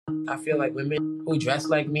I feel like women who dress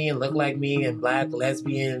like me and look like me and black,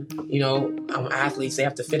 lesbian, athletes, they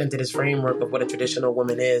have to fit into this framework of what a traditional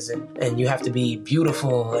woman is. And you have to be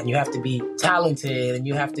beautiful and you have to be talented and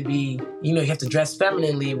you have to be, you have to dress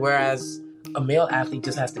femininely, whereas a male athlete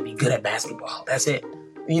just has to be good at basketball. That's it.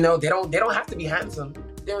 They don't have to be handsome.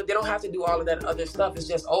 They don't have to do all of that other stuff. It's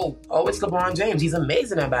just, it's LeBron James. He's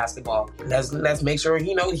amazing at basketball. Let's make sure,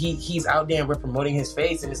 he's out there and we're promoting his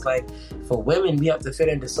face. And it's like, for women, we have to fit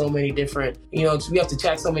into so many different, we have to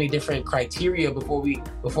check so many different criteria before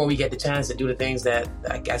we get the chance to do the things that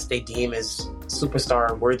I guess they deem as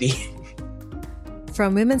superstar worthy.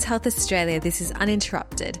 From Women's Health Australia, this is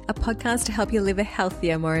Uninterrupted, a podcast to help you live a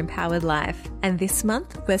healthier, more empowered life. And this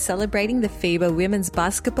month, we're celebrating the FIBA Women's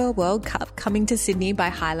Basketball World Cup, coming to Sydney by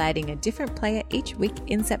highlighting a different player each week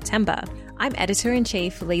in September. I'm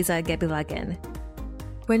Editor-in-Chief Lisa Gebilagan.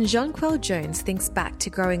 When Jonquel Jones thinks back to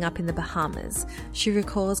growing up in the Bahamas, she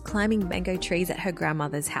recalls climbing mango trees at her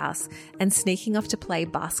grandmother's house and sneaking off to play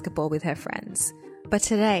basketball with her friends. But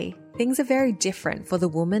today, things are very different for the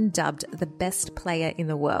woman dubbed the best player in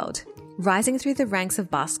the world. Rising through the ranks of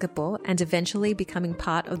basketball and eventually becoming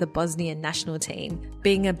part of the Bosnian national team,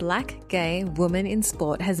 being a black, gay woman in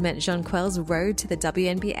sport has meant Jonquel's road to the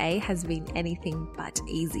WNBA has been anything but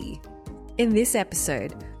easy. In this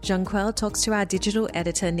episode, Jonquel talks to our digital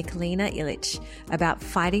editor Nikolina Ilic about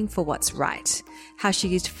fighting for what's right, how she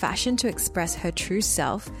used fashion to express her true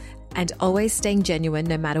self, and always staying genuine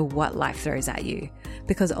no matter what life throws at you.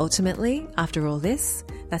 Because ultimately, after all this,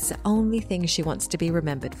 that's the only thing she wants to be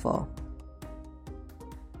remembered for.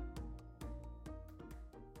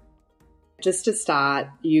 Just to start,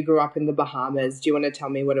 you grew up in the Bahamas. Do you want to tell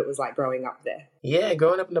me what it was like growing up there? Yeah,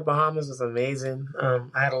 growing up in the Bahamas was amazing. I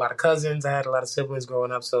had a lot of cousins. I had a lot of siblings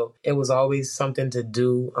growing up, so it was always something to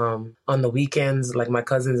do. On the weekends, like my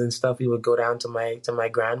cousins and stuff, we would go down to my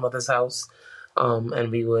grandmother's house.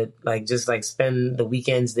 And we would spend the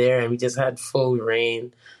weekends there, and we just had full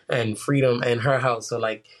reign and freedom in her house. So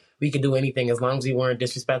we could do anything as long as we weren't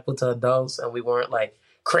disrespectful to adults and we weren't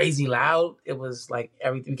crazy loud. It was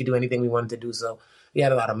we could do anything we wanted to do. So we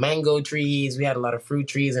had a lot of mango trees. We had a lot of fruit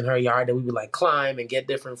trees in her yard that we would climb and get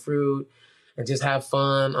different fruit and just have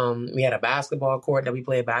fun. We had a basketball court that we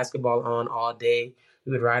played basketball on all day.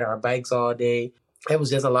 We would ride our bikes all day. It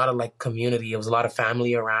was just a lot of community. It was a lot of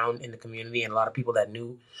family around in the community and a lot of people that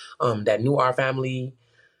knew our family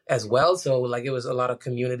as well. So it was a lot of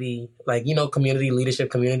community, community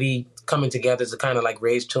leadership, community coming together to kind of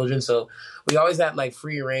raise children. So we always had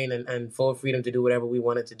free reign and full freedom to do whatever we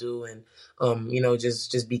wanted to do and,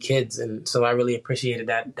 just be kids. And so I really appreciated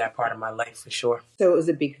that part of my life for sure. So it was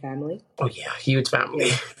a big family? Oh yeah, huge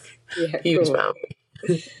family. Yeah, huge cool.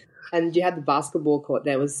 family. And you had the basketball court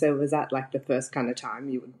there. Was that the first kind of time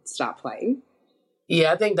you would start playing?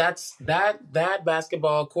 Yeah, I think that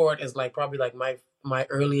basketball court is probably my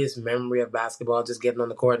earliest memory of basketball, just getting on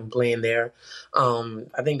the court and playing there.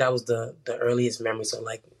 I think that was the earliest memory. So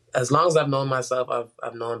as long as I've known myself,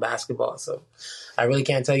 I've known basketball. So I really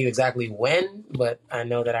can't tell you exactly when, but I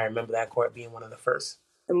know that I remember that court being one of the first.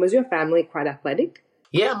 And was your family quite athletic?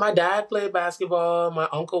 Yeah, my dad played basketball. My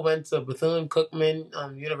uncle went to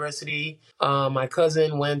Bethune-Cookman University. My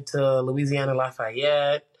cousin went to Louisiana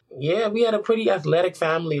Lafayette. Yeah, we had a pretty athletic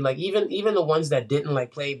family. Even the ones that didn't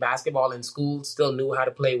play basketball in school still knew how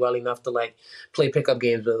to play well enough to play pickup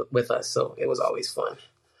games with us. So it was always fun.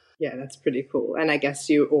 Yeah, that's pretty cool. And I guess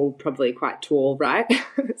you're all probably quite tall, right?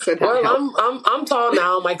 So I'm tall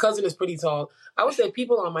now. My cousin is pretty tall. I would say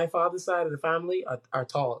people on my father's side of the family are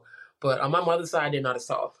tall. But on my mother's side, they're not as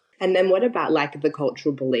tall. And then what about the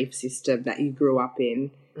cultural belief system that you grew up in?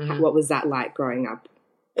 Mm-hmm. What was that like growing up?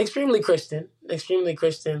 Extremely Christian. It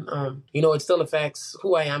still affects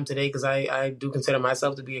who I am today because I do consider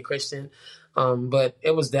myself to be a Christian. But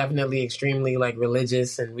it was definitely extremely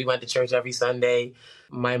religious, and we went to church every Sunday.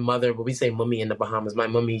 My mother, we say mummy in the Bahamas, my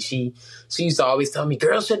mummy, she used to always tell me,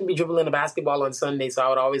 girls shouldn't be dribbling the basketball on Sunday. So I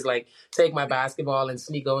would always take my basketball and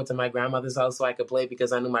sneak over to my grandmother's house so I could play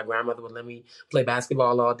because I knew my grandmother would let me play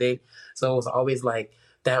basketball all day. So it was always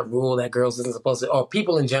that rule that girls isn't supposed to, or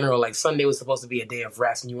people in general, Sunday was supposed to be a day of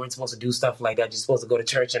rest and you weren't supposed to do stuff like that. You're supposed to go to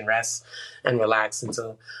church and rest and relax. And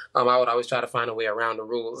so I would always try to find a way around the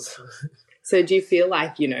rules. So do you feel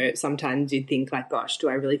sometimes you think gosh, do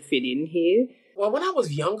I really fit in here? Well, when I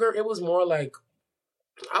was younger, it was more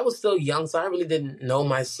I was still young, so I really didn't know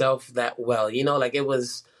myself that well. It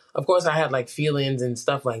was, of course I had feelings and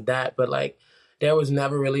stuff like that, but there was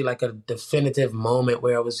never really a definitive moment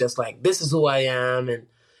where it was just this is who I am. And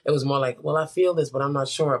it was more well, I feel this, but I'm not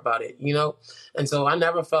sure about it, And so I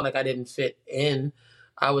never felt I didn't fit in.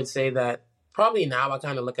 I would say that probably now I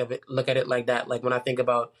kind of look at it like that. Like when I think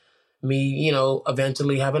about me,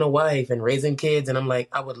 eventually having a wife and raising kids, and I'm like,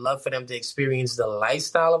 I would love for them to experience the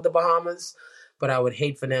lifestyle of the Bahamas, but I would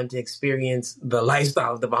hate for them to experience the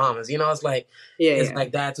lifestyle of the Bahamas. It's like, it's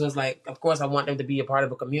like that. So it's like, of course, I want them to be a part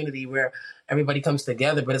of a community where everybody comes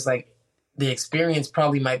together, but it's like the experience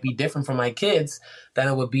probably might be different for my kids than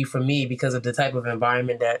it would be for me because of the type of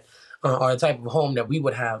environment that, or the type of home that we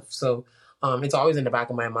would have. So it's always in the back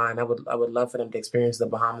of my mind. I would love for them to experience the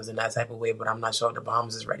Bahamas in that type of way, but I'm not sure the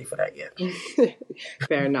Bahamas is ready for that yet.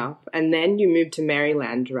 Fair enough. And then you moved to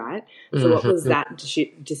Maryland, right? So what was that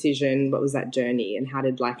decision? What was that journey? And how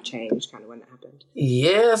did life change kind of when that happened?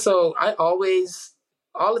 Yeah, so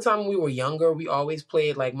all the time when we were younger, we always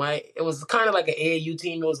played it was kind of like an AAU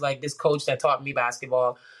team. It was like this coach that taught me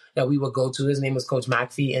basketball that we would go to. His name was Coach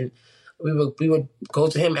McPhee, and we would go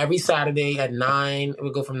to him every Saturday at 9. It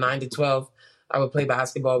would go from 9 to 12. I would play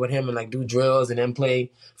basketball with him and do drills and then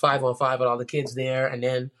play 5-on-5 with all the kids there. And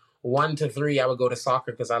then 1 to 3, I would go to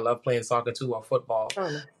soccer because I love playing soccer too, or football.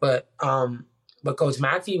 Oh. But Coach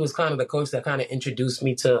McPhee was kind of the coach that kind of introduced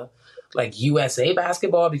me to USA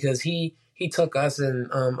basketball because he took us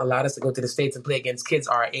and allowed us to go to the States and play against kids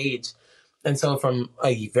our age. And so from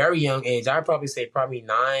a very young age, I'd probably say 9,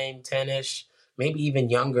 10-ish, maybe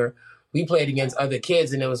even younger, we played against other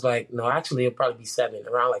kids, and it was actually it'll probably be 7,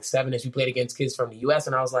 around 7-ish. We played against kids from the U.S.,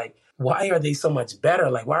 and I was like, why are they so much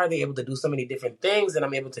better? Why are they able to do so many different things that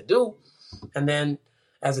I'm able to do? And then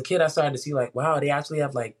as a kid, I started to see wow, they actually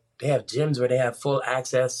have they have gyms where they have full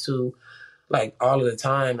access to all of the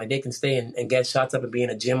time. They can stay and get shots up and be in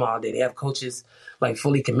a gym all day. They have coaches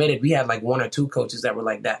fully committed. We had 1 or 2 coaches that were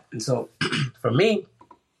like that. And so for me,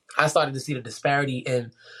 I started to see the disparity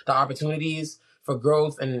in the opportunities for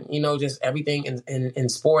growth and, just everything in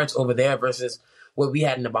sports over there versus what we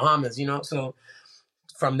had in the Bahamas, So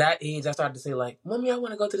from that age, I started to say Mommy, I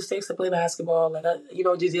want to go to the States to play basketball.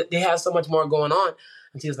 They have so much more going on.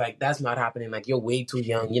 And she was like, that's not happening. You're way too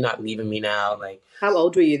young. You're not leaving me now. How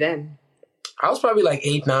old were you then? I was probably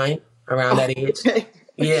 8, 9, around that age.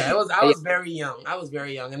 Yeah, I was very young. I was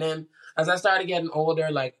very young. And then as I started getting older,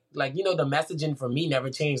 the messaging for me never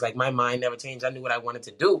changed. My mind never changed. I knew what I wanted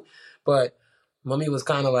to do. But Mommy was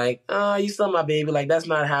kind of you still my baby. That's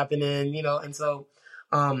not happening, And so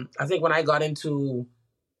I think when I got into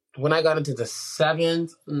the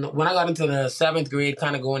 7th grade,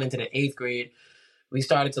 kind of going into the 8th grade, we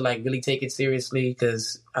started to really take it seriously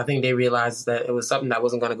because I think they realized that it was something that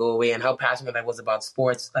wasn't going to go away and how passionate I was about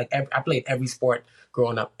sports. I played every sport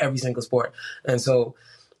growing up, every single sport. And so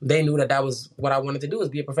they knew that was what I wanted to do, was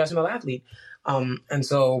be a professional athlete. And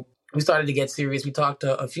so we started to get serious. We talked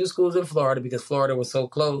to a few schools in Florida because Florida was so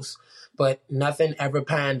close, but nothing ever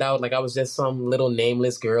panned out. I was just some little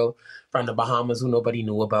nameless girl from the Bahamas who nobody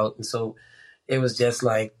knew about. And so it was just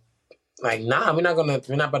nah, we're not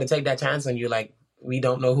about to take that chance on you. We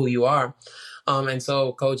don't know who you are. And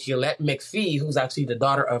so Coach Yolette McPhee, who's actually the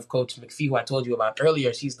daughter of Coach McPhee, who I told you about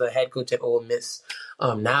earlier, she's the head coach at Ole Miss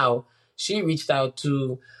now. She reached out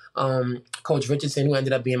to Coach Richardson, who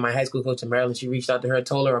ended up being my high school coach in Maryland. She reached out to her,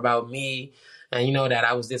 told her about me, and that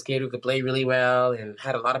I was this kid who could play really well and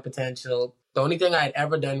had a lot of potential. The only thing I had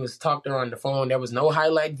ever done was talk to her on the phone. There was no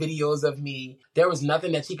highlight videos of me. There was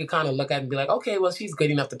nothing that she could kind of look at and be like, okay, well, she's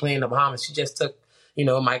good enough to play in the Bahamas. She just took,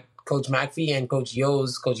 my Coach McPhee and Coach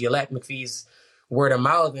Yolette McPhee's word of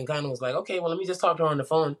mouth and kind of was like, okay, well, let me just talk to her on the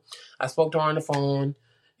phone. I spoke to her on the phone.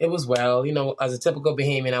 It was as a typical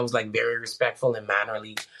Bahamian, I was very respectful and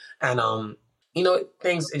mannerly. And,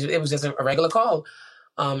 it was just a regular call.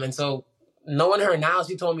 And so knowing her now,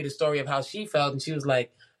 she told me the story of how she felt. And she was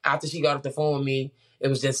like, after she got off the phone with me, it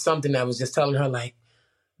was just something that was just telling her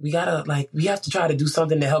we have to try to do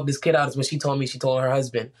something to help this kid out. Is what she told me. She told her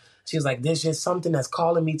husband. She was like, there's just something that's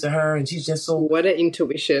calling me to her. And she's just so... What an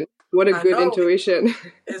intuition. What a good intuition.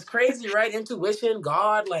 It's crazy, right? Intuition,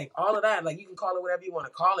 God, all of that. You can call it whatever you want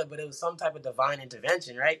to call it, but it was some type of divine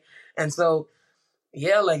intervention, right? And so,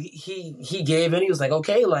 yeah, he gave in. He was like,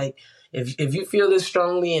 okay, if you feel this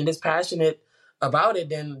strongly and this passionate about it,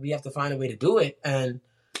 then we have to find a way to do it. And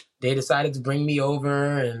they decided to bring me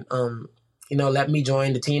over and... let me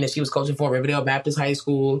join the team that she was coaching for, Riverdale Baptist High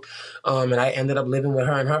School. And I ended up living with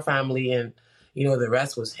her and her family. And, the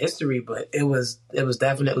rest was history. But it was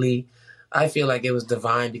definitely, I feel like it was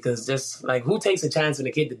divine because just who takes a chance on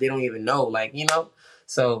a kid that they don't even know,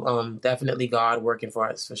 So definitely God working for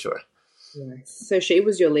us for sure. Nice. So she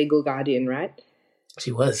was your legal guardian, right?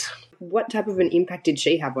 She was. What type of an impact did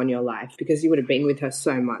she have on your life? Because you would have been with her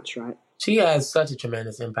so much, right? She has such a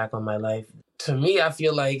tremendous impact on my life. To me, I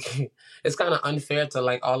feel like it's kind of unfair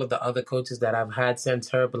to all of the other coaches that I've had since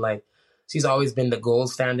her, but she's always been the gold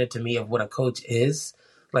standard to me of what a coach is.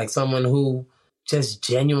 Like someone who just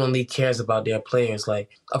genuinely cares about their players. Like,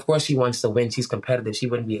 of course she wants to win. She's competitive. She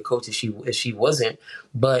wouldn't be a coach if she wasn't.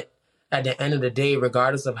 But at the end of the day,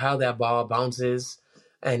 regardless of how that ball bounces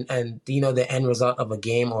and you know, the end result of a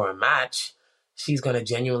game or a match, she's going to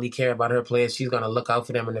genuinely care about her players. She's going to look out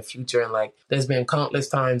for them in the future. And like, there's been countless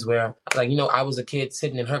times where, like, you know, I was a kid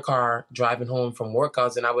sitting in her car driving home from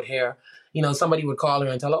workouts, and I would hear, you know, somebody would call her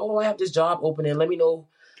and tell her, oh, I have this job opening. Let me know,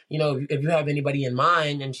 you know, if you have anybody in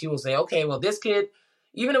mind. And she will say, okay, well, this kid,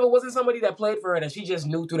 even if it wasn't somebody that played for her, that she just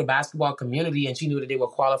knew through the basketball community and she knew that they would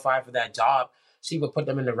qualify for that job, she would put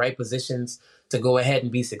them in the right positions to go ahead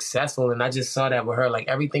and be successful. And I just saw that with her. Like,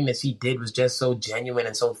 everything that she did was just so genuine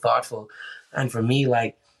and so thoughtful. And for me,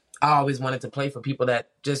 like, I always wanted to play for people that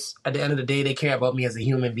just, at the end of the day, they care about me as a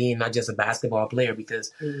human being, not just a basketball player,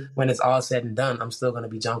 because when it's all said and done, I'm still going to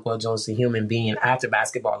be Jonquel Jones, the human being, after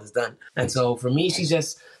basketball is done. And so for me,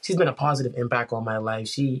 she's been a positive impact on my life.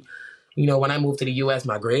 She, you know, when I moved to the U.S.,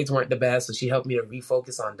 my grades weren't the best, so she helped me to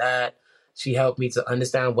refocus on that. She helped me to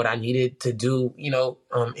understand what I needed to do, you know,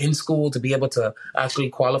 in school to be able to actually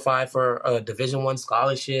qualify for a Division I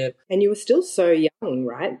scholarship. And you were still so young,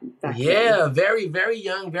 right? Back then. Very, very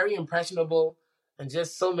young, very impressionable, and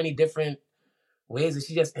just so many different ways that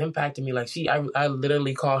she just impacted me. Like, I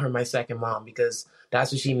literally call her my second mom, because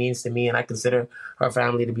that's what she means to me, and I consider her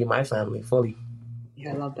family to be my family fully.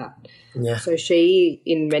 Yeah, I love that. Yeah. So she,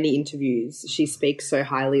 in many interviews, she speaks so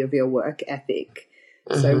highly of your work ethic.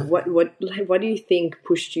 So what do you think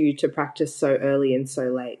pushed you to practice so early and so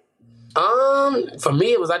late? For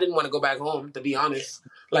me, it was I didn't want to go back home, to be honest.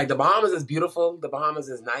 Like, the Bahamas is beautiful. The Bahamas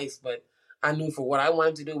is nice, but I knew for what I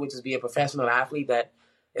wanted to do, which is be a professional athlete, that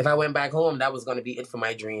if I went back home, that was going to be it for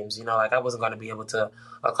my dreams. You know, like, I wasn't going to be able to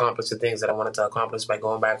accomplish the things that I wanted to accomplish by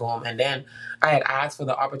going back home. And then I had asked for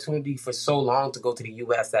the opportunity for so long to go to the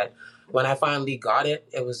U.S. that when I finally got it,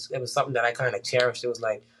 it was something that I kind of cherished. It was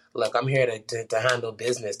like, look, I'm here to handle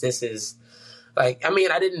business. This is, like, I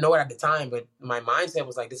mean, I didn't know it at the time, but my mindset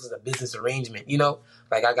was like, this is a business arrangement, you know?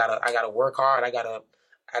 Like, I gotta work hard.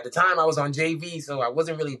 At the time I was on JV, so I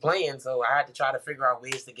wasn't really playing, so I had to try to figure out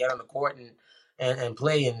ways to get on the court and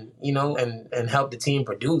play and, you know, and help the team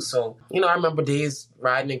produce. So, you know, I remember days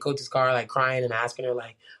riding in coach's car, like, crying and asking her,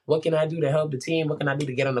 like, what can I do to help the team? What can I do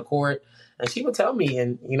to get on the court? And she would tell me,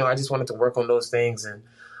 and, you know, I just wanted to work on those things and,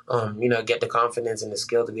 you know, get the confidence and the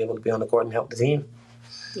skill to be able to be on the court and help the team.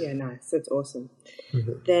 Yeah, nice. That's awesome.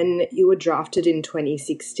 Then you were drafted in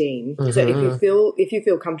 2016. So if you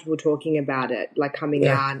feel comfortable talking about it, like coming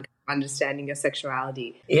out, understanding your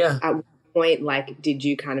sexuality. Yeah. At what point, like, did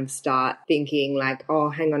you kind of start thinking, like, oh,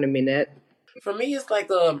 hang on a minute? For me, it's like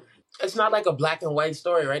it's not like a black and white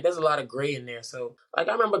story, right? There's a lot of gray in there. So, like,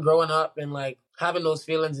 I remember growing up and, like, having those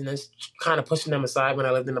feelings and then kind of pushing them aside when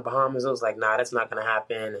I lived in the Bahamas. I was like, nah, that's not going to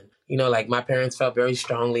happen. And, you know, like, my parents felt very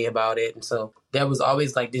strongly about it. And so there was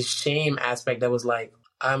always, like, this shame aspect that was like,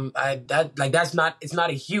 it's not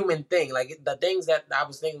a human thing. Like, the things that I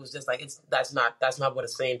was thinking was just like, that's not what a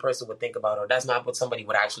sane person would think about, or that's not what somebody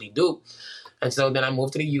would actually do. And so then I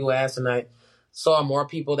moved to the U.S. and I saw more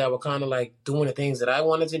people that were kind of like doing the things that I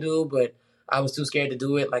wanted to do, but I was too scared to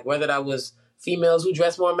do it. Like, whether that was females who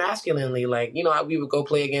dress more masculinely, like, you know, we would go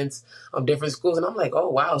play against different schools, and I'm like, oh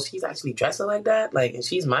wow, she's actually dressing like that, like, and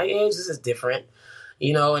she's my age. This is different,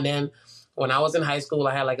 you know. And then when I was in high school,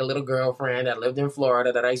 I had like a little girlfriend that lived in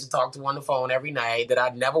Florida that I used to talk to on the phone every night that I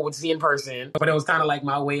never would see in person, but it was kind of like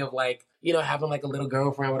my way of, like, you know, having like a little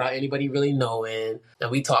girlfriend without anybody really knowing.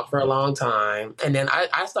 And we talked for a long time. And then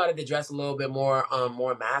I started to dress a little bit more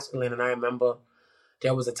masculine. And I remember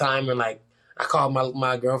there was a time when, like, I called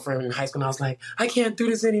my girlfriend in high school and I was like, I can't do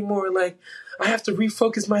this anymore. Like, I have to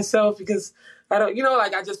refocus myself because I don't, you know,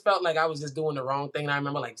 like, I just felt like I was just doing the wrong thing. And I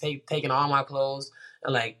remember, like, taking all my clothes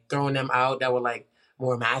and, like, throwing them out that were, like,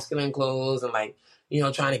 more masculine clothes and, like, you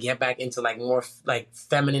know, trying to get back into, like, more, like,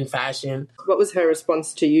 feminine fashion. What was her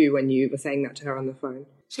response to you when you were saying that to her on the phone?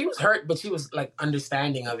 She was hurt, but she was, like,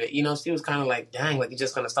 understanding of it. You know, she was kind of like, dang, like, you're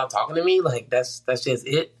just going to stop talking to me? Like, that's just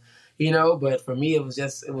it, you know? But for me, it was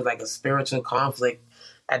like a spiritual conflict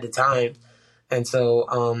at the time. And so,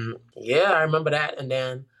 I remember that. And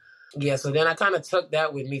then, so then I kind of took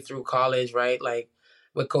that with me through college, right? Like,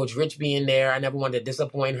 with Coach Rich being there, I never wanted to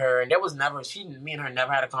disappoint her. And there was never, me and her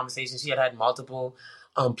never had a conversation. She had multiple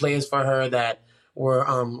players for her that were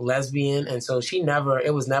lesbian. And so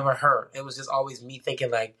it was never her. It was just always me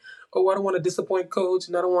thinking, like, oh, I don't want to disappoint Coach.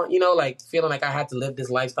 And I don't want, you know, like, feeling like I had to live this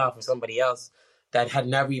lifestyle for somebody else that had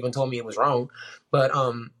never even told me it was wrong. But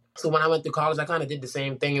so when I went through college, I kind of did the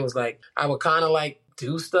same thing. It was like, I would kind of like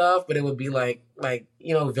do stuff, but it would be like,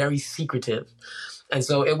 very secretive. And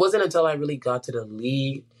so it wasn't until I really got to the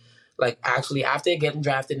league, like actually after getting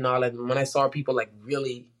drafted and all that, when I saw people like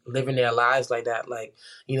really living their lives like that, like,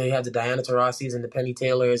 you have the Diana Taurasi's and the Penny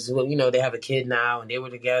Taylors, who, they have a kid now and they were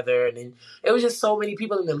together. And then it was just so many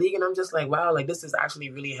people in the league. And I'm just like, wow, like this is actually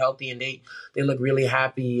really healthy and they look really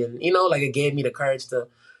happy. And, like it gave me the courage to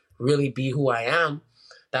really be who I am.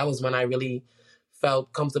 That was when I really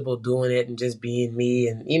felt comfortable doing it and just being me.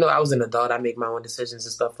 And, I was an adult. I make my own decisions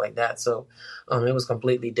and stuff like that. So it was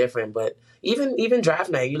completely different. But even draft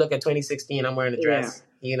night, you look at 2016, I'm wearing a dress.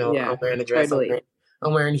 I'm wearing a dress. Totally.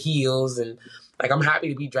 I'm wearing heels and like I'm happy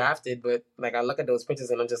to be drafted, but like I look at those pictures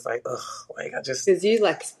and I'm just like, ugh, like I just because you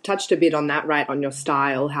like touched a bit on that, right? On your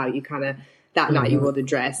style, how you kind of that night you wore the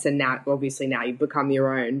dress, and now you've become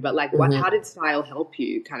your own. But like, how did style help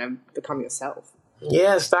you kind of become yourself?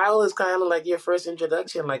 Yeah, style is kind of like your first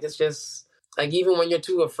introduction. Like it's just like even when you're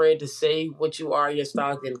too afraid to say what you are, your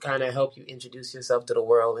style can kind of help you introduce yourself to the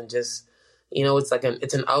world and just it's like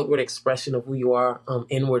it's an outward expression of who you are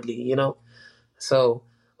inwardly. So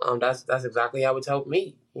that's exactly how it's helped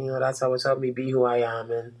me. That's how it's helped me be who I am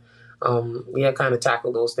and kind of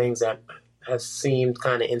tackle those things that have seemed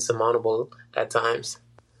kind of insurmountable at times.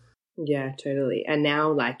 Yeah, totally. And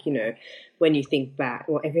now, like, when you think back,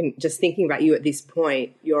 or even just thinking about you at this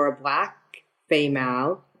point, you're a Black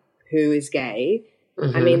female who is gay.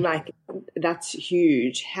 I mean, like, that's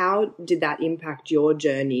huge. How did that impact your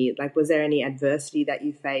journey? Like, was there any adversity that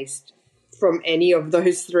you faced from any of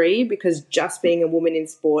those three? Because just being a woman in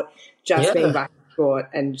sport, being Black in sport,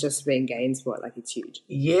 and just being gay in sport, like it's huge.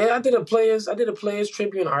 Yeah, I did a Players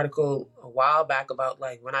Tribune article a while back about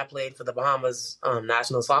like when I played for the Bahamas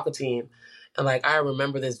national soccer team, and like I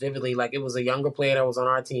remember this vividly. Like it was a younger player that was on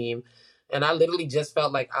our team, and I literally just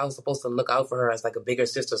felt like I was supposed to look out for her as like a bigger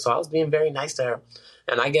sister. So I was being very nice to her,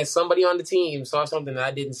 and I guess somebody on the team saw something that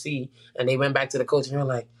I didn't see, and they went back to the coach and they were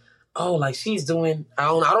like, oh, like she's doing, I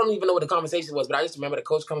don't even know what the conversation was, but I just remember the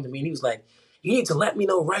coach coming to me and he was like, you need to let me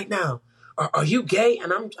know right now. Are you gay?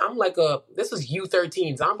 And I'm like this is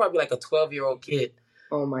U13, so I'm probably like a 12-year-old kid.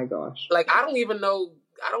 Oh my gosh. Like, I don't even know.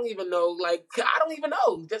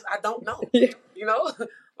 Just, I don't know,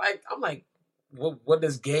 like, I'm like, what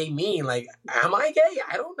does gay mean? Like, am I gay?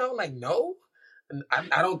 I don't know. Like, no,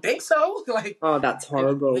 I don't think so. Like, oh, that's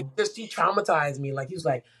horrible. Like, just, he traumatized me. Like, he was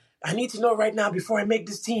like, I need to know right now before I make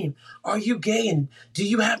this team, are you gay? And do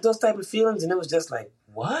you have those type of feelings? And it was just like,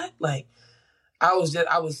 what? Like, I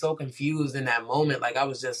was so confused in that moment. Like, I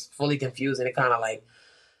was just fully confused. And it kind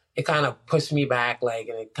of pushed me back, like,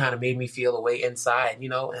 and it kind of made me feel a way inside, and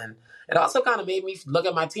it also kind of made me look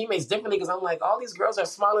at my teammates differently because I'm like, all these girls are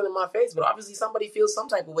smiling in my face, but obviously somebody feels some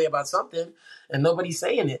type of way about something and nobody's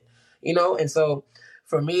saying it, And so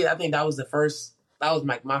for me, I think that was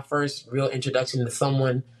my first real introduction to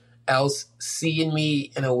someone else seeing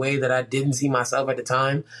me in a way that I didn't see myself at the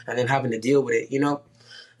time and then having to deal with it,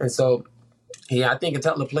 And so, yeah, I think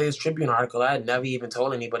until the Players Tribune article, I had never even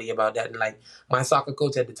told anybody about that. And like my soccer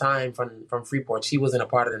coach at the time from Freeport, she wasn't a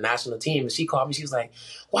part of the national team. And she called me, she was like,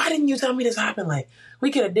 why didn't you tell me this happened? Like, we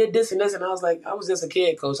could have did this and this. And I was like, I was just a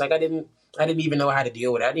kid, coach. Like I didn't even know how to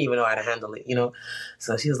deal with it. I didn't even know how to handle it,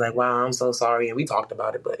 So she was like, wow, I'm so sorry. And we talked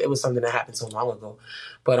about it, but it was something that happened so long ago.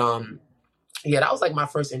 But yeah, that was like my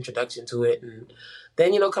first introduction to it. And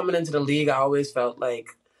then, coming into the league, I always felt like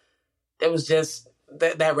it was just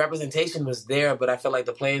that representation was there, but I felt like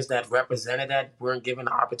the players that represented that weren't given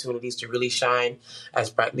the opportunities to really shine as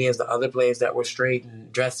brightly as the other players that were straight and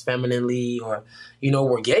dressed femininely or,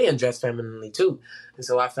 were gay and dressed femininely too. And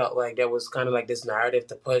so I felt like there was kind of like this narrative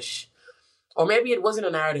to push, or maybe it wasn't a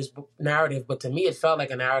narrative, but to me it felt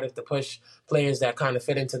like a narrative to push players that kind of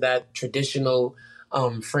fit into that traditional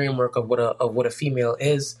framework of what a female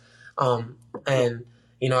is. And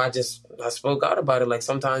I spoke out about it. Like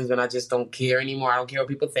sometimes when I just don't care anymore, I don't care what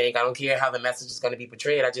people think. I don't care how the message is going to be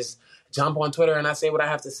portrayed. I just jump on Twitter and I say what I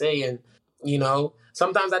have to say. And,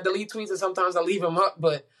 sometimes I delete tweets and sometimes I leave them up.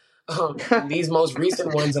 But these most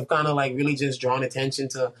recent ones have kind of like really just drawn attention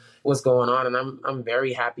to what's going on. And I'm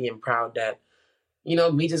very happy and proud that,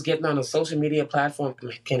 me just getting on a social media platform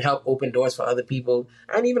can help open doors for other people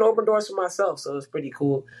and even open doors for myself. So it's pretty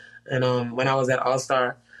cool. And when I was at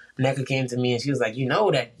All-Star, NECA came to me and she was like,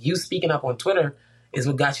 that you speaking up on Twitter is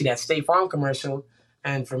what got you that State Farm commercial.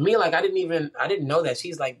 And for me, like, I didn't know that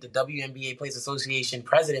she's like the WNBA Players Association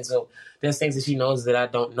president. So there's things that she knows that I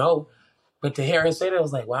don't know. But to hear her say that, I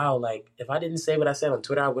was like, wow, like if I didn't say what I said on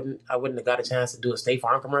Twitter, I wouldn't have got a chance to do a State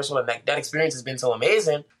Farm commercial. And that experience has been so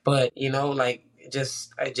amazing. But, like, it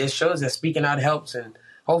just shows that speaking out helps. And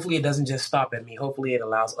hopefully it doesn't just stop at me. Hopefully it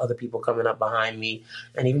allows other people coming up behind me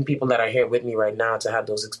and even people that are here with me right now to have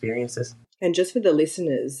those experiences. And just for the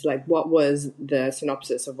listeners, like, what was the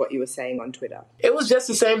synopsis of what you were saying on Twitter? It was just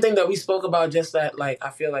the same thing that we spoke about, just that, like, I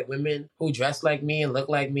feel like women who dress like me and look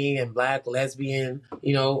like me and Black, lesbian,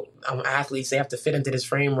 athletes, they have to fit into this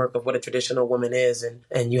framework of what a traditional woman is.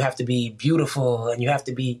 And you have to be beautiful and you have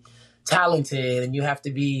to be talented and you have to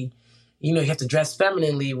be, you have to dress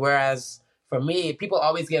femininely. Whereas for me, people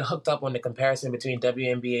always get hooked up on the comparison between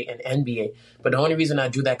WNBA and NBA. But the only reason I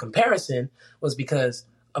drew that comparison was because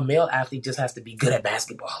a male athlete just has to be good at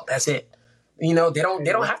basketball. That's it. They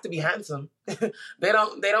don't have to be handsome. they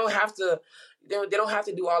don't have to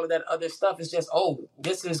do all of that other stuff. It's just,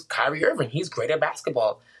 this is Kyrie Irving. He's great at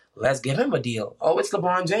basketball. Let's give him a deal. Oh, it's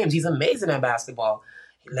LeBron James. He's amazing at basketball.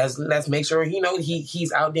 Let's make sure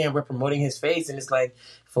he's out there and we're promoting his face. And it's like,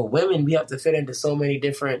 for women, we have to fit into so many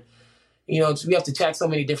different, we have to check so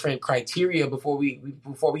many different criteria before we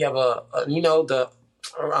have not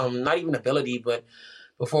even ability, but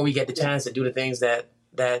before we get the chance to do the things that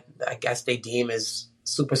I guess they deem as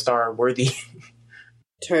superstar worthy.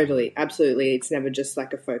 Totally. Absolutely. It's never just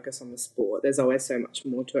like a focus on the sport. There's always so much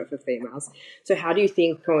more to it for females. So how do you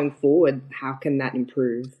think going forward, how can that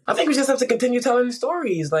improve? I think we just have to continue telling the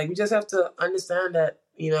stories. Like, we just have to understand that,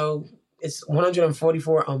 it's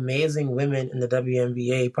 144 amazing women in the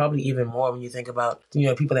WNBA, probably even more when you think about,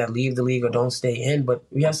 people that leave the league or don't stay in. But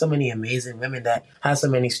we have so many amazing women that have so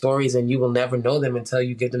many stories, and you will never know them until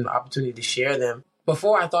you give them the opportunity to share them.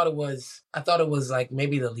 Before, I thought it was like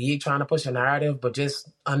maybe the league trying to push a narrative, but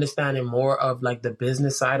just understanding more of like the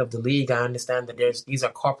business side of the league. I understand that these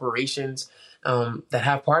are corporations that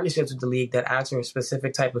have partnerships with the league that ask for a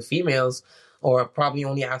specific type of females, or probably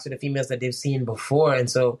only ask for the females that they've seen before. And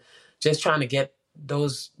so just trying to get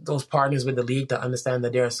those partners with the league to understand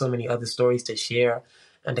that there are so many other stories to share,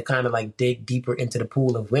 and to kind of like dig deeper into the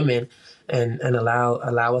pool of women and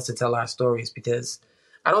allow us to tell our stories. Because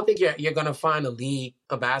I don't think you're going to find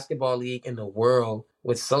a basketball league in the world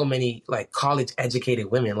with so many like college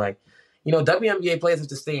educated women. Like, WNBA players have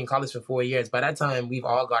to stay in college for 4 years. By that time, we've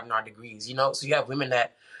all gotten our degrees, so you have women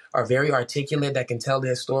that are very articulate, that can tell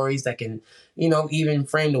their stories, that can, even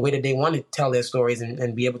frame the way that they want to tell their stories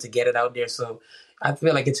and be able to get it out there. So I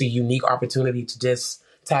feel like it's a unique opportunity to just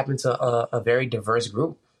tap into a very diverse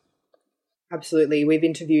group. Absolutely. We've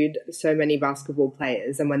interviewed so many basketball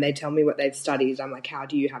players, and when they tell me what they've studied, I'm like, how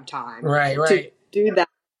do you have time to do that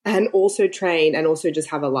and also train and also just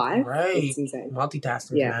have a life? Right. It's insane.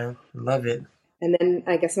 Multitasking, man. Love it. And then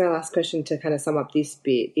I guess my last question to kind of sum up this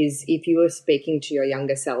bit is, if you were speaking to your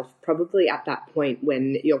younger self, probably at that point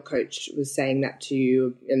when your coach was saying that to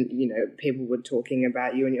you and, people were talking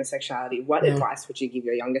about you and your sexuality, what advice would you give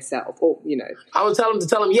your younger self? Or, I would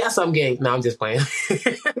tell him, yes, I'm gay. No, I'm just playing.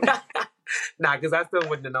 Nah, because I still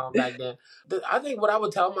wouldn't have known back then. I think what I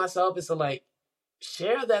would tell myself is to, like,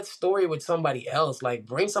 share that story with somebody else. Like,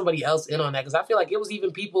 bring somebody else in on that. Because I feel like it was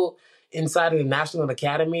even people inside of the National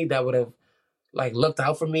Academy that would have, like, looked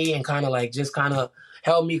out for me and kind of, like, just kind of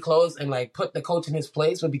held me close and, like, put the coach in his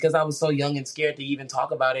place. But because I was so young and scared to even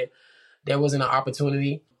talk about it, there wasn't an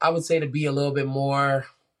opportunity. I would say to be a little bit more,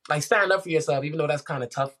 like, stand up for yourself, even though that's kind of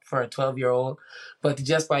tough for a 12-year-old. But to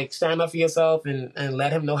just, like, stand up for yourself and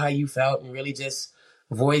let him know how you felt and really just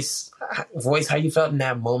voice how you felt in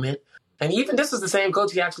that moment. And even this was the same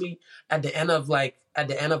coach. He actually, at the end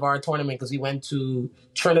of our tournament, because we went to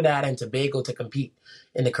Trinidad and Tobago to compete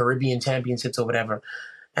in the Caribbean Championships or whatever.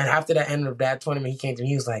 And after the end of that tournament, he came to me.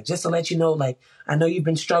 He was like, just to let you know, like, I know you've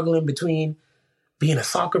been struggling between being a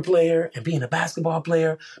soccer player and being a basketball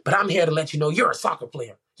player, but I'm here to let you know you're a soccer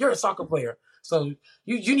player. You're a soccer player. So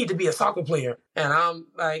you need to be a soccer player. And I'm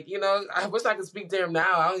like, I wish I could speak to him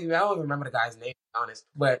now. I don't remember the guy's name, to be honest.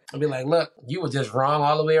 But I'd be like, look, you were just wrong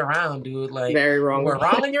all the way around, dude. Like, very wrong. You were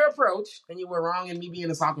wrong in your approach, and you were wrong in me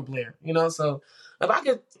being a soccer player. So if I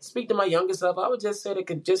could speak to my younger self, I would just say they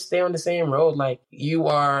could just stay on the same road. Like, you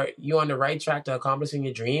on the right track to accomplishing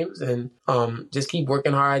your dreams, and just keep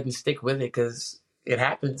working hard and stick with it, because it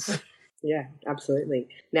happens. Yeah, absolutely.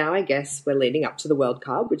 Now I guess we're leading up to the World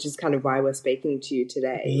Cup, which is kind of why we're speaking to you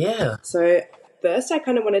today. Yeah. So first I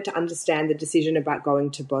kind of wanted to understand the decision about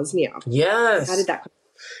going to Bosnia. Yes. How did that come?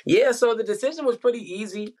 Yeah, so the decision was pretty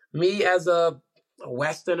easy. Me as a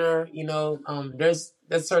Westerner, there's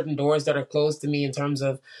certain doors that are closed to me in terms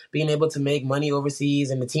of being able to make money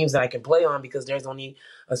overseas and the teams that I can play on, because there's only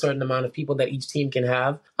a certain amount of people that each team can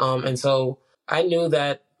have. And so I knew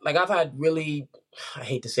that, like, I've had really I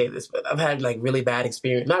hate to say this, but I've had like really bad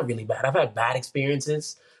experience. Not really bad. I've had bad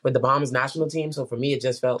experiences with the Bahamas national team. So for me, it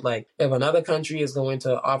just felt like if another country is going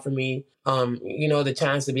to offer me, the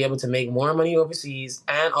chance to be able to make more money overseas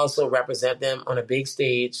and also represent them on a big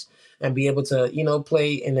stage and be able to,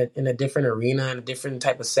 play in a different arena and a different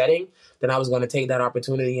type of setting, then I was going to take that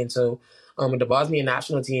opportunity. And so with the Bosnian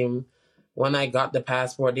national team, when I got the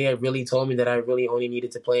passport, they had really told me that I really only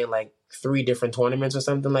needed to play in like 3 different tournaments or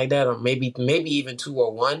something like that, or maybe even 2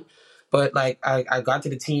 or 1. But like I got to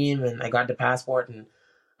the team and I got the passport and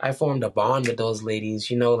I formed a bond with those ladies.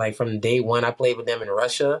 Like from day one, I played with them in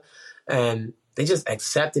Russia, and they just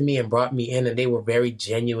accepted me and brought me in, and they were very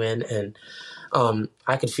genuine, and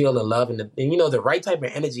I could feel the love and the right type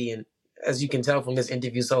of energy. And as you can tell from this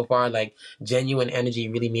interview so far, like genuine energy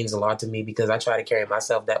really means a lot to me because I try to carry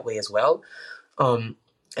myself that way as well. And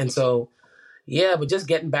so, yeah, but just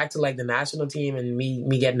getting back to like the national team and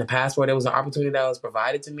me getting the passport, it was an opportunity that was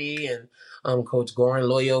provided to me. And Coach Goran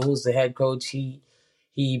Loyo, who's the head coach, he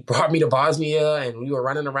brought me to Bosnia, and we were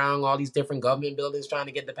running around all these different government buildings trying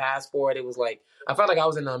to get the passport. It was like, I felt like I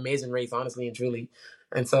was in an amazing race, honestly and truly.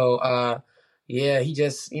 And so, yeah, he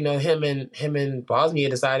just, him and Bosnia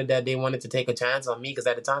decided that they wanted to take a chance on me because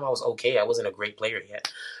at the time I was okay. I wasn't a great player yet.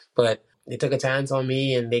 But they took a chance on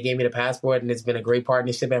me and they gave me the passport, and it's been a great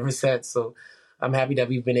partnership ever since. So I'm happy that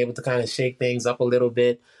we've been able to kind of shake things up a little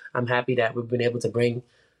bit. I'm happy that we've been able to bring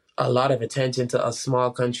a lot of attention to a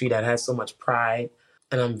small country that has so much pride.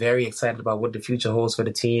 And I'm very excited about what the future holds for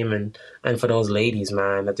the team and for those ladies,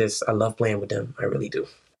 man. I love playing with them. I really do.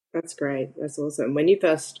 That's great. That's awesome. When you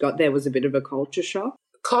first got there, was a bit of a culture shock?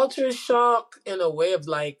 Culture shock in a way of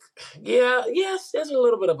like, yes, there's a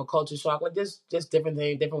little bit of a culture shock. Like just different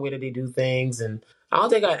things, different way that they do things. And I don't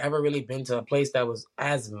think I'd ever really been to a place that was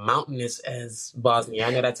as mountainous as Bosnia.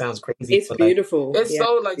 I know that sounds crazy. It's beautiful. It's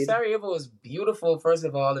so like beautiful. Sarajevo is beautiful, first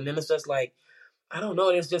of all. And then it's just like, I don't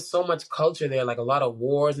know, there's just so much culture there, like a lot of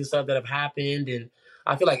wars and stuff that have happened. And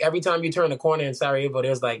I feel like every time you turn a corner in Sarajevo,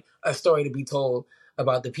 there's like a story to be told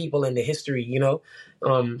about the people and the history,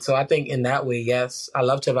 So I think in that way, yes, I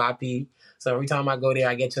love Cevapi. So every time I go there,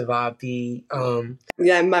 I get Cevapi.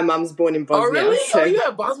 Yeah, my mom's born in Bosnia. Oh, really? So, you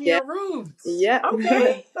have Bosnian roots. Yeah.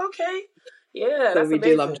 Okay. Yeah, so we amazing.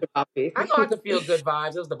 do love Cevapi. I know I could feel good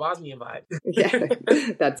vibes. It was the Bosnian vibe.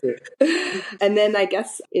 Yeah, that's it. And then I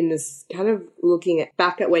guess in this kind of looking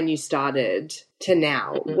back at when you started to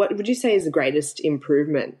now, what would you say is the greatest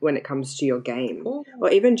improvement when it comes to your game? Ooh.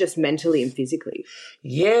 Or even just mentally and physically?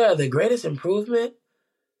 Yeah, the greatest improvement,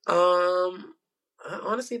 I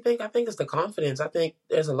honestly think it's the confidence. I think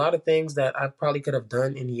there's a lot of things that I probably could have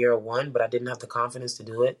done in year 1, but I didn't have the confidence to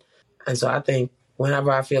do it. And so I think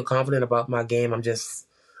whenever I feel confident about my game, I'm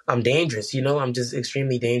dangerous, I'm just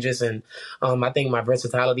extremely dangerous. And I think my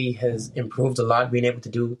versatility has improved a lot, being able to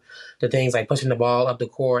do the things like pushing the ball up the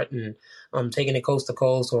court and taking it coast to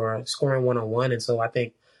coast or scoring 1-on-1. And so I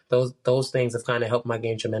think those things have kind of helped my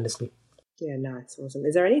game tremendously. Yeah, nice. Awesome.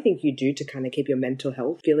 Is there anything you do to kind of keep your mental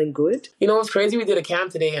health feeling good? It's crazy. We did a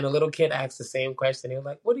camp today and a little kid asked the same question. They were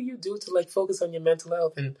like, what do you do to like focus on your mental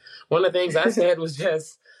health? And one of the things I said was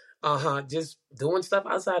just doing stuff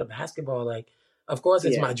outside of basketball. Like, of course,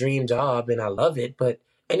 it's my dream job and I love it, but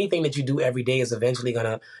anything that you do every day is eventually going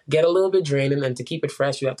to get a little bit draining. And to keep it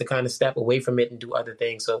fresh, you have to kind of step away from it and do other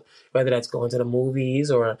things. So whether that's going to the movies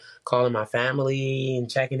or calling my family and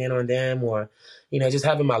checking in on them or, just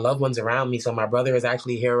having my loved ones around me. So my brother is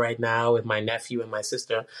actually here right now with my nephew and my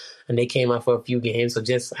sister, and they came out for a few games. So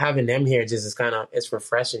just having them here just is it's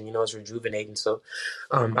refreshing, it's rejuvenating. So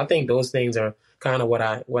I think those things are kind of what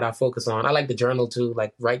I focus on. I like the journal too,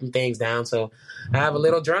 like writing things down. So I have a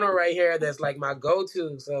little journal right here that's like my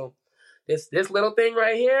go-to. So this little thing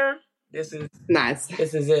right here, this is nice.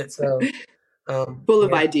 This is it. So full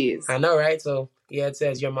of ideas. I know, right? So yeah, it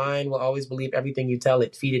says your mind will always believe everything you tell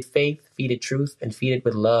it. Feed it faith, feed it truth, and feed it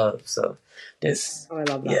with love. So I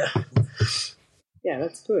love that. Yeah,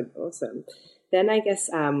 that's good. Awesome. Then I guess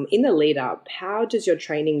in the lead up, how does your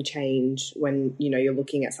training change when, you're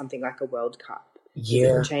looking at something like a World Cup?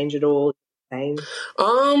 Yeah. Does it change at all? Same?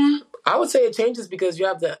 I would say it changes because you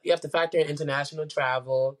have to factor in international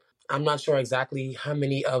travel. I'm not sure exactly how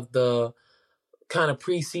many of the kind of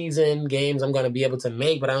preseason games I'm going to be able to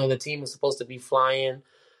make, but I know the team was supposed to be flying.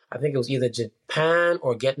 I think it was either Japan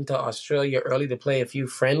or getting to Australia early to play a few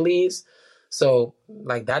friendlies. So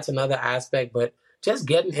like that's another aspect, but just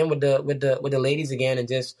getting in with the ladies again and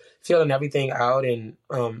just feeling everything out and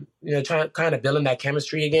trying kind of building that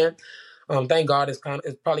chemistry again. Thank God it's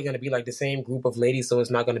probably going to be like the same group of ladies, so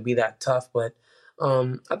it's not going to be that tough. But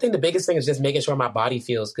I think the biggest thing is just making sure my body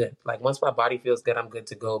feels good. Like once my body feels good, I'm good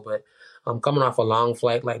to go. But coming off a long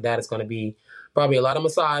flight like that, it's going to be probably a lot of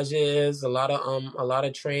massages, a lot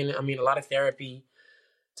of training. I mean, a lot of therapy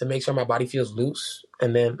to make sure my body feels loose.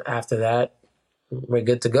 And then after that, we're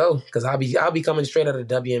good to go because I'll be coming straight out of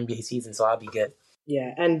the WNBA season, so I'll be good.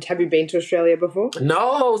 Yeah. And have you been to Australia before?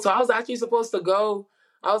 No. So I was actually supposed to go.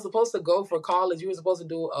 I was supposed to go for college. We were supposed to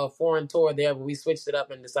do a foreign tour there, but we switched it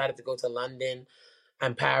up and decided to go to London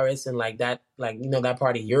and Paris and like that, that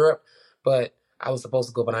part of Europe. But I was supposed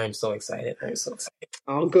to go, but I am so excited. I am so excited.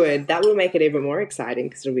 Oh, good. That will make it even more exciting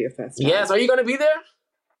because it'll be your first time. Yes. Are you going to be there?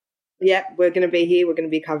 Yeah, we're going to be here. We're going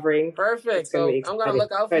to be covering. Perfect. So I'm going to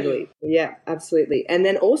look out for you. Yeah, absolutely. And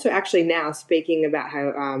then also actually now speaking about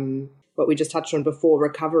how what we just touched on before,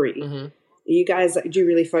 recovery. Mm-hmm. You guys, do you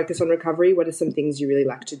really focus on recovery? What are some things you really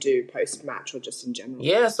like to do post-match or just in general?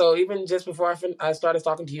 Yeah, so even just before I started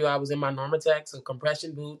talking to you, I was in my Normatec, so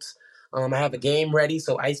compression boots. I have a game ready,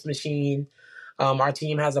 so ice machine. Our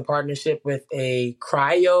team has a partnership with a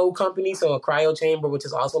cryo company, so a cryo chamber, which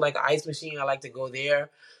is also like an ice machine. I like to go there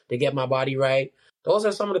to get my body right. Those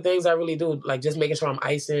are some of the things I really do, like just making sure I'm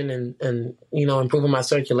icing and improving my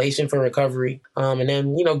circulation for recovery. And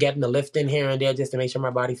then, getting the lift in here and there just to make sure my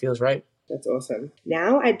body feels right. That's awesome.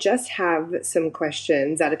 Now I just have some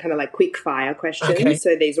questions that are kind of like quick fire questions. Okay.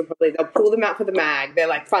 So these will they'll pull them out for the mag. They're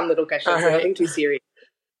like fun little questions, so nothing too serious.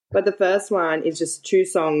 But the first one is just 2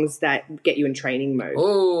 songs that get you in training mode.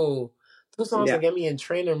 Oh, 2 songs that get me in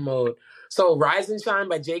training mode. So Rise and Shine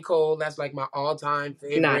by J. Cole, that's like my all-time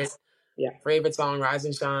favorite. Nice. Yeah. Favorite song, Rise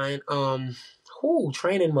and Shine.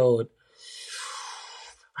 Training mode.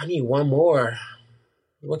 I need one more.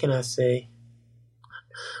 What can I say?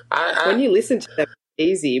 When you listen to them, it's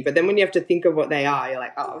easy, but then when you have to think of what they are, you're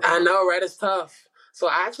like, oh. I know, right? It's tough. So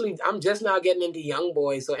I'm just now getting into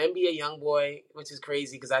YoungBoy. So NBA YoungBoy, which is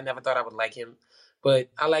crazy because I never thought I would like him. But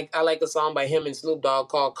I like a song by him and Snoop Dogg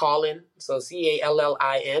called Callin'. So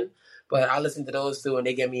Callin. But I listen to those 2 and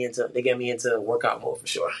they get me into workout mode for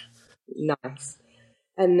sure. Nice.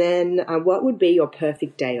 And then what would be your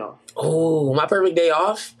perfect day off? Oh, my perfect day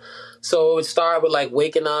off? So it would start with like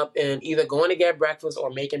waking up and either going to get breakfast or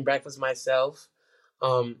making breakfast myself.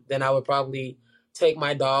 Then I would probably take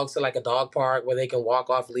my dogs to like a dog park where they can walk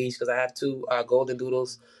off leash because I have 2 golden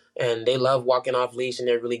doodles and they love walking off leash and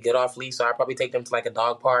they're really good off leash. So I'd probably take them to like a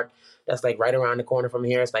dog park that's like right around the corner from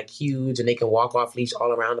here. It's like huge and they can walk off leash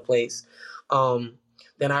all around the place.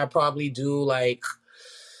 Then I'd probably do like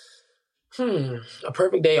a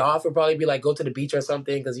perfect day off would probably be like go to the beach or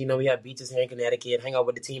something because, we have beaches here in Connecticut, hang out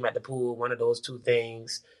with the team at the pool, one of those 2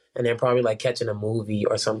 things. And then probably like catching a movie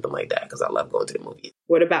or something like that because I love going to the movies.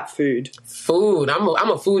 What about food? Food. I'm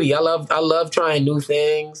a foodie. I love trying new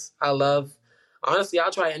things. Honestly,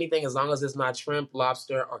 I'll try anything as long as it's not shrimp,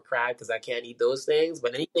 lobster, or crab because I can't eat those things.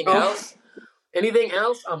 But anything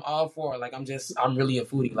else, I'm all for. Like I'm really a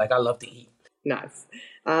foodie. Like I love to eat. Nice.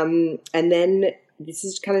 And then this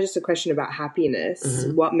is kind of just a question about happiness.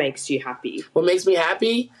 Mm-hmm. What makes you happy? What makes me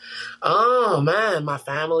happy? Oh, man, my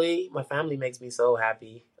family. My family makes me so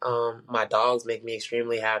happy. My dogs make me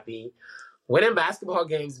extremely happy. Winning basketball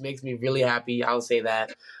games makes me really happy. I'll say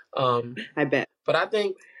that. I bet. But I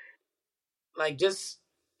think, like, just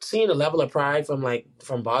seeing the level of pride from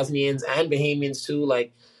Bosnians and Bahamians, too,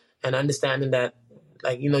 like, and understanding that,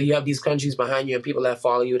 like, you have these countries behind you and people that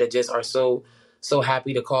follow you that just are so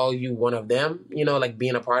happy to call you one of them, like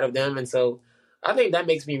being a part of them. And so I think that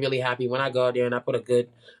makes me really happy when I go out there and I put a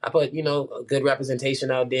good representation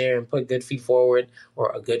out there and put good feet forward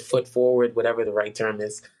or a good foot forward, whatever the right term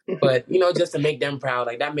is. But, just to make them proud,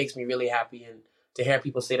 like that makes me really happy. And to hear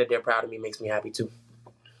people say that they're proud of me makes me happy too.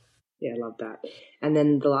 Yeah, I love that. And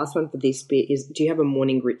then the last one for this bit is, do you have a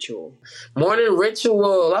morning ritual? Morning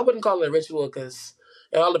ritual. I wouldn't call it a ritual because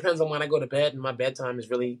it all depends on when I go to bed. And my bedtime is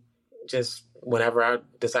really just whenever I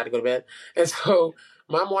decide to go to bed. And so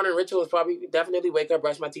my morning ritual is probably definitely wake up,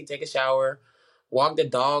 brush my teeth, take a shower, walk the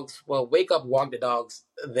dogs. Well, wake up, walk the dogs,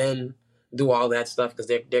 then do all that stuff because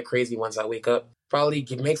they're crazy once I wake up. Probably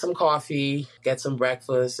make some coffee, get some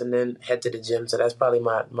breakfast, and then head to the gym. So that's probably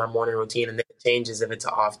my morning routine. And then it changes if it's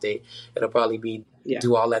an off day. It'll probably be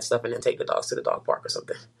do all that stuff and then take the dogs to the dog park or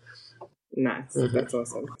something. Nice. Mm-hmm. That's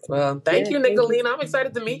awesome. Well, thank you, Nicolina. I'm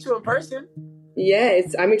excited to meet you in person. Yeah,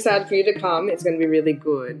 I'm excited for you to come. It's going to be really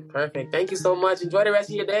good. Perfect. Thank you so much. Enjoy the rest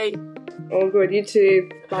of your day. All good. You too.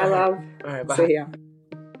 Bye, love. All right. Bye. See ya.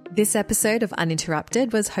 This episode of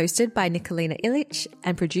Uninterrupted was hosted by Nikolina Illich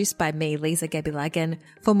and produced by me, Lisa Gebilagan.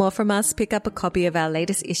 For more from us, pick up a copy of our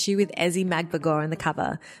latest issue with Ezi Magbagor on the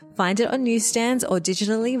cover. Find it on newsstands or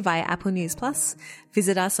digitally via Apple News Plus.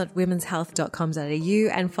 Visit us at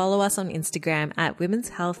womenshealth.com.au and follow us on Instagram at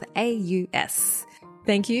womenshealthaus.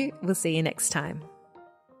 Thank you. We'll see you next time.